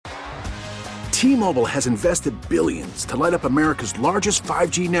T-Mobile has invested billions to light up America's largest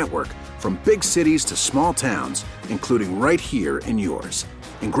 5G network, from big cities to small towns, including right here in yours.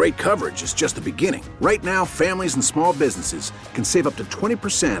 And great coverage is just the beginning. Right now, families and small businesses can save up to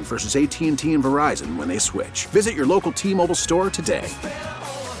 20% versus AT&T and Verizon when they switch. Visit your local T-Mobile store today.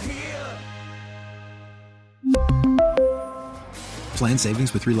 Plan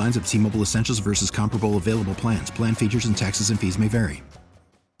savings with 3 lines of T-Mobile Essentials versus comparable available plans. Plan features and taxes and fees may vary.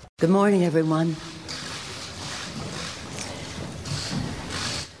 Good morning, everyone.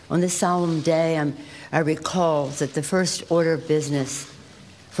 On this solemn day, I recall that the first order of business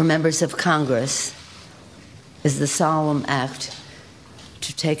for members of Congress is the solemn act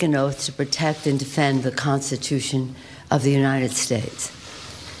to take an oath to protect and defend the Constitution of the United States.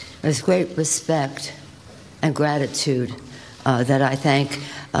 There's great respect and gratitude that I thank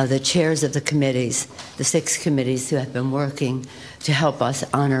the chairs of the committees, the 6 committees who have been working to help us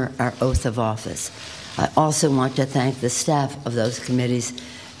honor our oath of office. I also want to thank the staff of those committees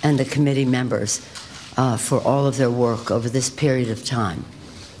and the committee members for all of their work over this period of time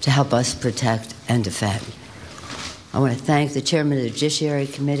to help us protect and defend. I want to thank the chairman of the Judiciary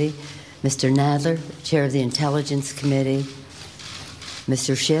Committee, Mr. Nadler, chair of the Intelligence Committee,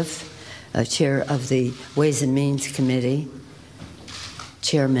 Mr. Schiff, chair of the Ways and Means Committee,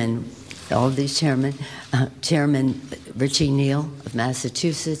 Chairman Richie Neal of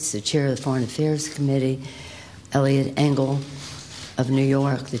Massachusetts, the chair of the Foreign Affairs Committee, Elliot Engel of New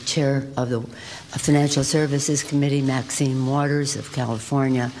York, the chair of the Financial Services Committee, Maxine Waters of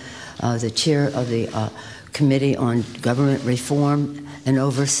California, the chair of the Committee on Government Reform and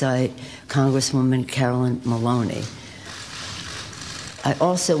Oversight, Congresswoman Carolyn Maloney. I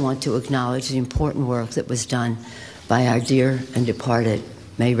also want to acknowledge the important work that was done by our dear and departed,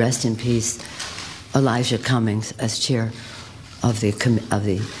 may rest in peace, Elijah Cummings as chair of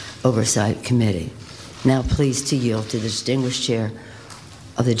the Oversight Committee. Now pleased to yield to the distinguished chair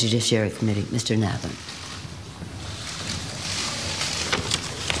of the Judiciary Committee, Mr. Nadler.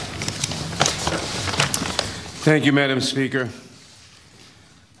 Thank you, Madam Speaker.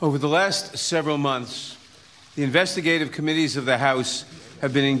 Over the last several months, the investigative committees of the House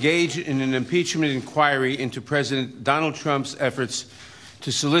have been engaged in an impeachment inquiry into President Donald Trump's efforts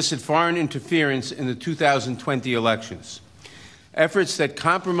to solicit foreign interference in the 2020 elections, efforts that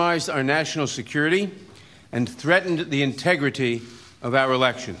compromised our national security and threatened the integrity of our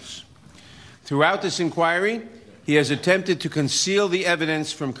elections. Throughout this inquiry, he has attempted to conceal the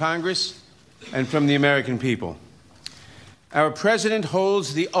evidence from Congress and from the American people. Our president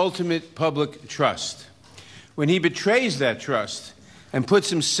holds the ultimate public trust. When he betrays that trust and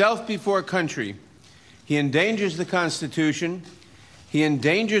puts himself before country, he endangers the Constitution, he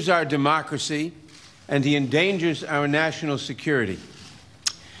endangers our democracy, and he endangers our national security.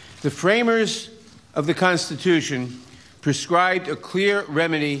 The framers of the Constitution prescribed a clear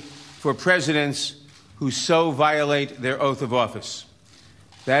remedy for presidents who so violate their oath of office.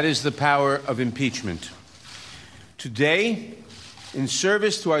 That is the power of impeachment. Today, in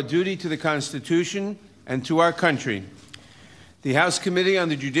service to our duty to the Constitution and to our country, the House Committee on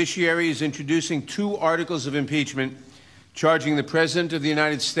the Judiciary is introducing 2 articles of impeachment charging the President of the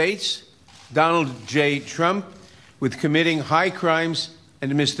United States, Donald J. Trump, with committing high crimes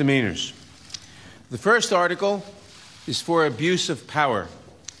and misdemeanors. The first article is for abuse of power.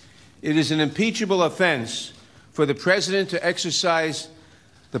 It is an impeachable offense for the President to exercise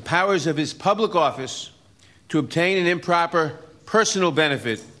the powers of his public office to obtain an improper personal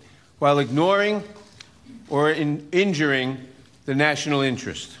benefit while ignoring or injuring the national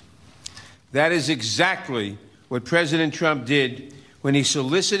interest. That is exactly what President Trump did when he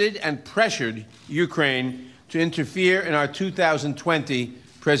solicited and pressured Ukraine to interfere in our 2020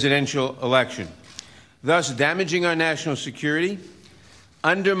 presidential election, thus damaging our national security,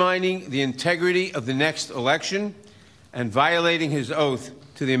 undermining the integrity of the next election, and violating his oath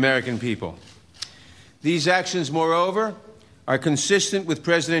to the American people. These actions, moreover, are consistent with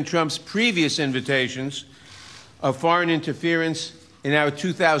President Trump's previous invitations of foreign interference in our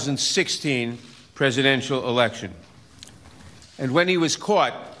 2016 presidential election. And when he was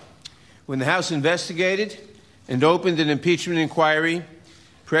caught, when the House investigated and opened an impeachment inquiry,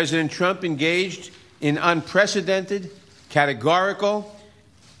 President Trump engaged in unprecedented, categorical,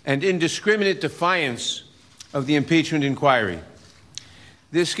 and indiscriminate defiance of the impeachment inquiry.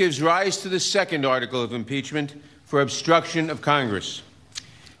 This gives rise to the second article of impeachment for obstruction of Congress.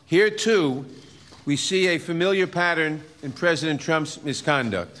 Here, too, we see a familiar pattern in President Trump's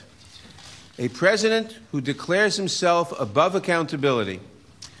misconduct. A president who declares himself above accountability,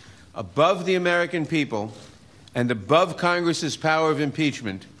 above the American people, and above Congress's power of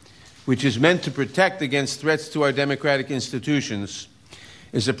impeachment which is meant to protect against threats to our democratic institutions,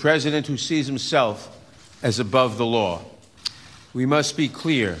 is a president who sees himself as above the law. We must be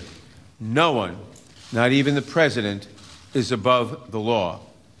clear. No one, not even the president, is above the law.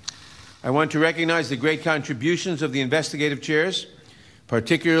 I want to recognize the great contributions of the investigative chairs,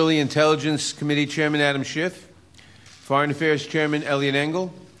 particularly Intelligence Committee Chairman Adam Schiff, Foreign Affairs Chairman Eliot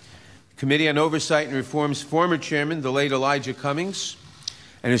Engel, Committee on Oversight and Reform's former chairman, the late Elijah Cummings,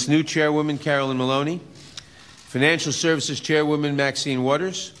 and its new chairwoman, Carolyn Maloney, Financial Services Chairwoman Maxine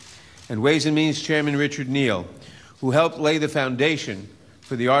Waters, and Ways and Means Chairman Richard Neal, who helped lay the foundation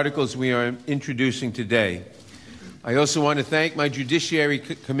for the articles we are introducing today. I also want to thank my Judiciary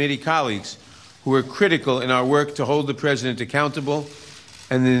Committee colleagues who were critical in our work to hold the President accountable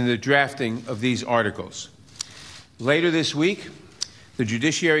and in the drafting of these articles. Later this week, the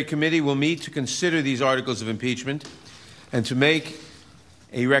Judiciary Committee will meet to consider these articles of impeachment and to make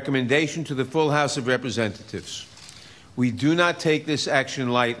a recommendation to the full House of Representatives. We do not take this action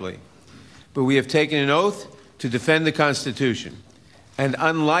lightly, but we have taken an oath to defend the Constitution. And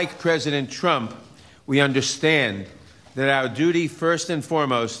unlike President Trump, we understand that our duty, first and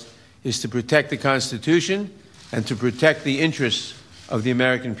foremost, is to protect the Constitution and to protect the interests of the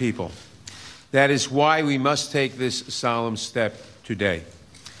American people. That is why we must take this solemn step today.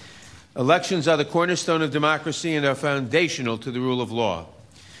 Elections are the cornerstone of democracy and are foundational to the rule of law.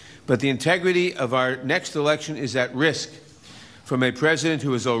 But the integrity of our next election is at risk from a president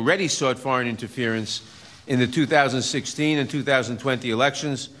who has already sought foreign interference in the 2016 and 2020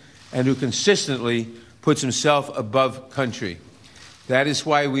 elections and who consistently puts himself above country. That is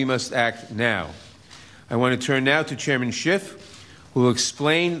why we must act now. I want to turn now to Chairman Schiff, who will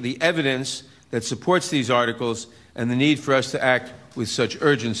explain the evidence that supports these articles and the need for us to act with such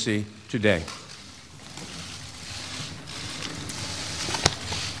urgency today.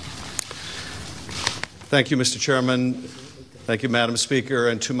 Thank you, Mr. Chairman. Thank you, Madam Speaker,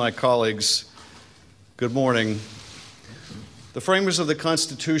 and to my colleagues. Good morning. The framers of the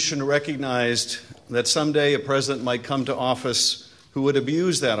Constitution recognized that someday a president might come to office who would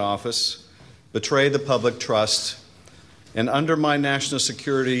abuse that office, betray the public trust, and undermine national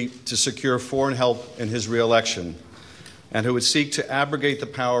security to secure foreign help in his reelection, and who would seek to abrogate the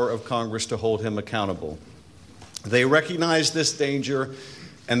power of Congress to hold him accountable. They recognized this danger,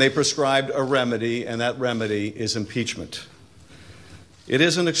 and they prescribed a remedy, and that remedy is impeachment. It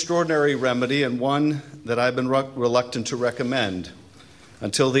is an extraordinary remedy and one that I've been reluctant to recommend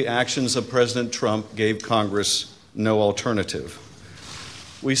until the actions of President Trump gave Congress no alternative.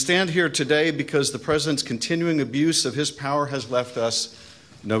 We stand here today because the President's continuing abuse of his power has left us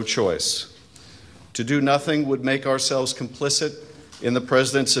no choice. To do nothing would make ourselves complicit in the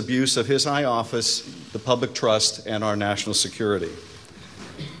President's abuse of his high office, the public trust, and our national security.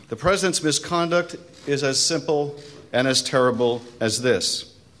 The President's misconduct is as simple and as terrible as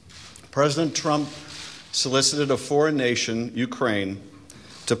this. President Trump solicited a foreign nation, Ukraine,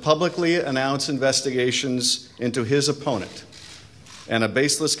 to publicly announce investigations into his opponent and a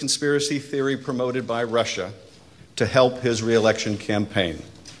baseless conspiracy theory promoted by Russia to help his reelection campaign.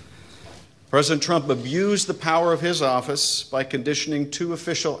 President Trump abused the power of his office by conditioning two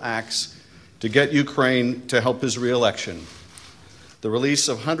official acts to get Ukraine to help his reelection: the release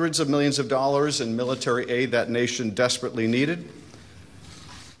of hundreds of millions of dollars in military aid that nation desperately needed,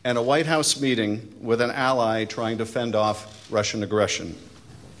 and a White House meeting with an ally trying to fend off Russian aggression.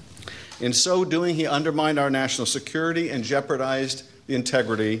 In so doing, he undermined our national security and jeopardized the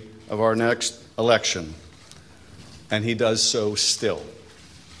integrity of our next election. And he does so still.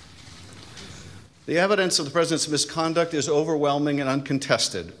 The evidence of the President's misconduct is overwhelming and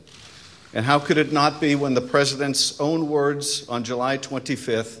uncontested. And how could it not be when the President's own words on July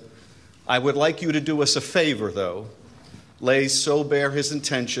 25th, "I would like you to do us a favor, though," lay so bare his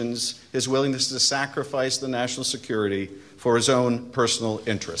intentions, his willingness to sacrifice the national security for his own personal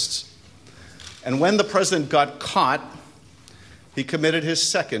interests. And when the President got caught, he committed his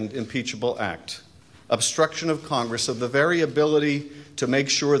second impeachable act: obstruction of Congress of the very ability to make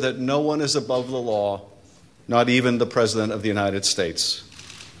sure that no one is above the law, not even the President of the United States.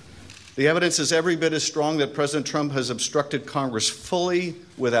 The evidence is every bit as strong that President Trump has obstructed Congress fully,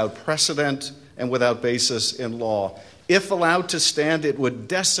 without precedent, and without basis in law. If allowed to stand, it would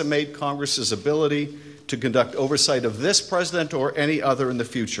decimate Congress's ability to conduct oversight of this president or any other in the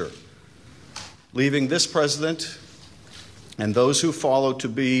future, leaving this president and those who follow to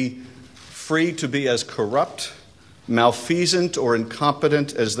be free to be as corrupt, malfeasant, or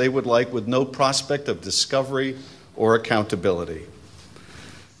incompetent as they would like, with no prospect of discovery or accountability.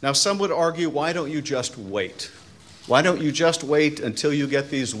 Now, some would argue, why don't you just wait? Why don't you just wait until you get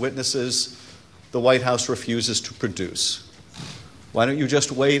these witnesses the White House refuses to produce? Why don't you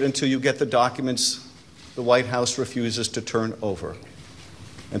just wait until you get the documents the White House refuses to turn over?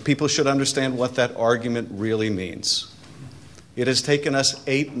 And people should understand what that argument really means. It has taken us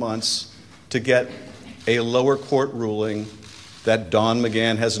 8 months to get a lower court ruling that Don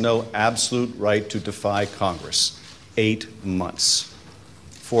McGahn has no absolute right to defy Congress. 8 months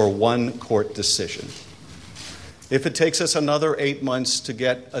for one court decision. If it takes us another 8 months to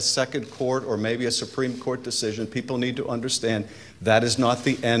get a second court or maybe a Supreme Court decision, people need to understand that is not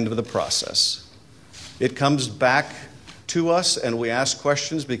the end of the process. It comes back to us and we ask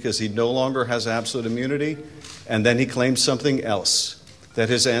questions because he no longer has absolute immunity, and then he claims something else, that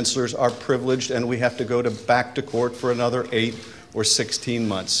his answers are privileged and we have to go back to court for another 8 or 16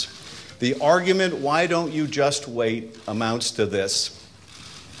 months. The argument, why don't you just wait, amounts to this.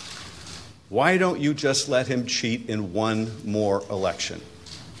 Why don't you just let him cheat in one more election?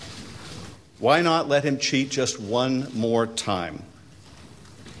 Why not let him cheat just one more time?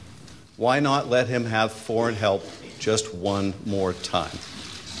 Why not let him have foreign help just one more time?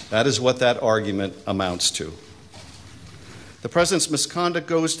 That is what that argument amounts to. The president's misconduct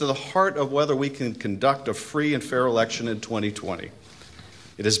goes to the heart of whether we can conduct a free and fair election in 2020.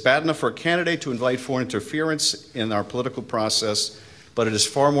 It is bad enough for a candidate to invite foreign interference in our political process, but it is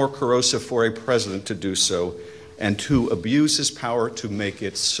far more corrosive for a president to do so and to abuse his power to make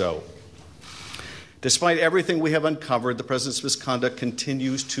it so. Despite everything we have uncovered, the president's misconduct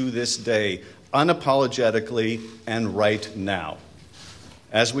continues to this day, unapologetically and right now.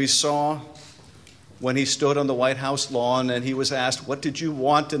 As we saw when he stood on the White House lawn and he was asked, what did you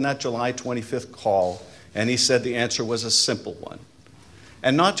want in that July 25th call? And he said the answer was a simple one.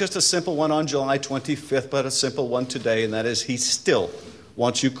 And not just a simple one on July 25th, but a simple one today, and that is he still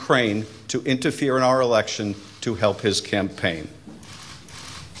wants Ukraine to interfere in our election to help his campaign.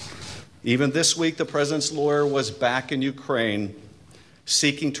 Even this week, the president's lawyer was back in Ukraine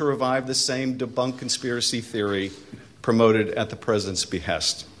seeking to revive the same debunked conspiracy theory promoted at the president's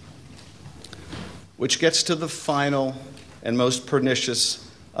behest. Which gets to the final and most pernicious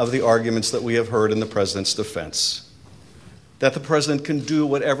of the arguments that we have heard in the president's defense. That the president can do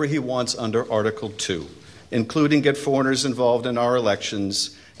whatever he wants under Article 2, including get foreigners involved in our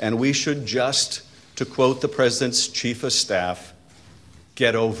elections, and we should just, to quote the president's chief of staff,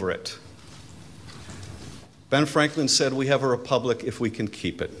 get over it. Ben Franklin said, we have a republic if we can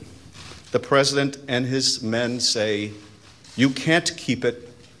keep it. The president and his men say, you can't keep it,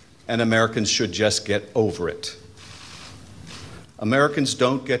 and Americans should just get over it. Americans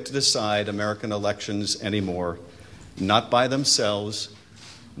don't get to decide American elections anymore. Not by themselves,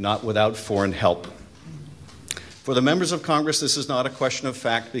 not without foreign help. For the members of Congress, this is not a question of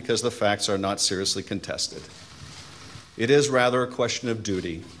fact because the facts are not seriously contested. It is rather a question of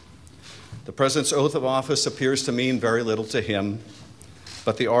duty. The president's oath of office appears to mean very little to him,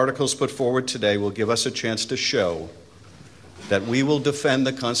 but the articles put forward today will give us a chance to show that we will defend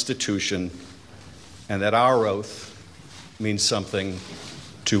the Constitution and that our oath means something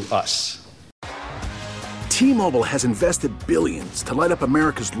to us. T-Mobile has invested billions to light up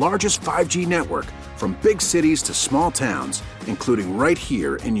America's largest 5G network, from big cities to small towns, including right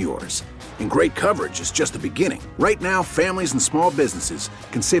here in yours. And great coverage is just the beginning. Right now, families and small businesses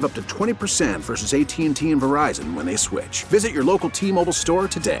can save up to 20% versus AT&T and Verizon when they switch. Visit your local T-Mobile store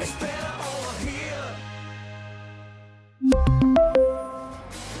today.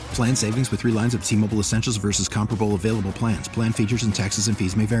 Plan savings with 3 lines of T-Mobile Essentials versus comparable available plans. Plan features and taxes and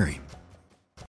fees may vary.